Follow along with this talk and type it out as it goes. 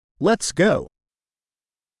Let's go.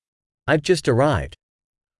 I've just arrived.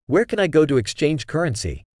 Where can I go to exchange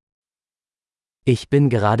currency? Ich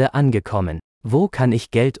bin gerade angekommen. Wo kann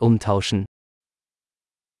ich Geld umtauschen?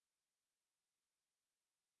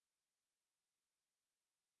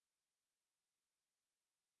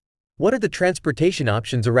 What are the transportation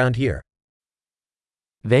options around here?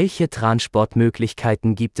 Welche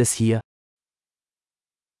Transportmöglichkeiten gibt es hier?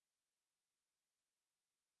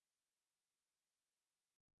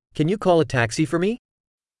 Can you call a taxi for me?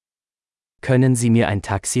 Können Sie mir ein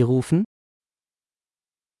Taxi rufen?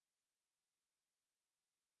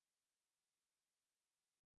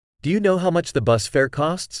 Do you know how much the bus fare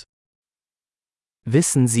costs?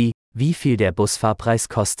 Wissen Sie, wie viel der Busfahrpreis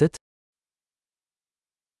kostet?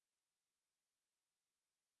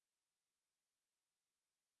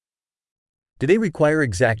 Do they require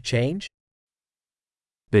exact change?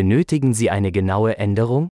 Benötigen Sie eine genaue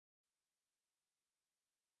Änderung?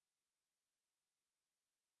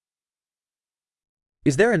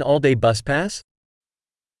 Is there an all-day bus pass?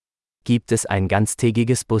 Gibt es ein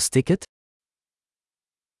ganztägiges Busticket?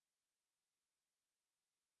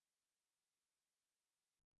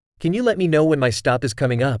 Can you let me know when my stop is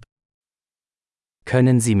coming up?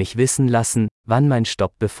 Können Sie mich wissen lassen, wann mein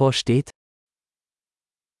Stopp bevorsteht?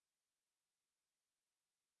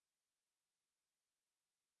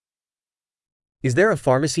 Is there a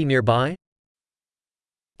pharmacy nearby?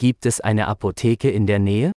 Gibt es eine Apotheke in der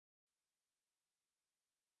Nähe?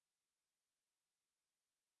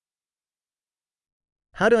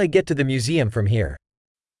 How do I get to the museum from here?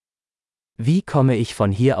 Wie komme ich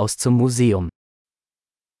von hier aus zum Museum?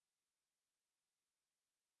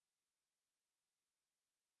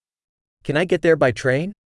 Can I get there by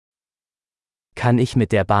train? Kann ich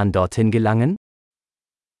mit der Bahn dorthin gelangen?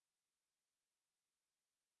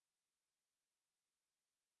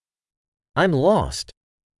 I'm lost.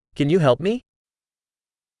 Can you help me?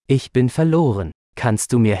 Ich bin verloren.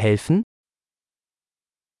 Kannst du mir helfen?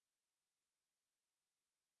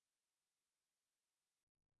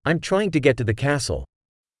 I'm trying to get to the castle.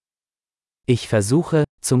 Ich versuche,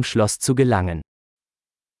 zum Schloss zu gelangen.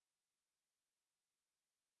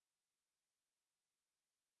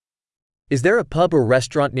 Is there a pub or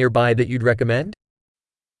restaurant nearby that you'd recommend?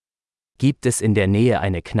 Gibt es in der Nähe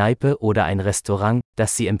eine Kneipe oder ein Restaurant,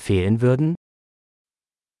 das Sie empfehlen würden?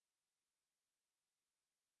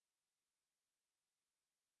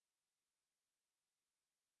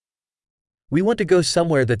 We want to go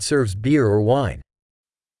somewhere that serves beer or wine.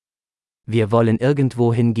 Wir wollen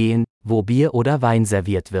irgendwo hingehen, wo Bier oder Wein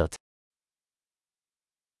serviert wird.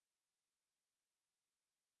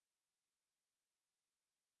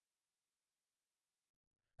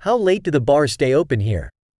 How late do the bars stay open here?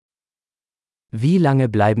 Wie lange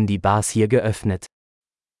bleiben die Bars hier geöffnet?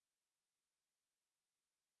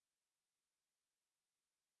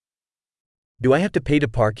 Do I have to pay to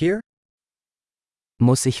park here?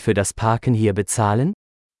 Muss ich für das Parken hier bezahlen?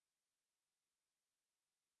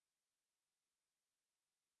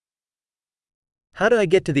 How do I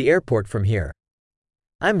get to the airport from here?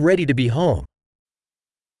 I'm ready to be home.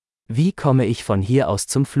 Wie komme ich von hier aus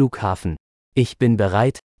zum Flughafen? Ich bin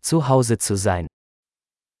bereit, zu Hause zu sein.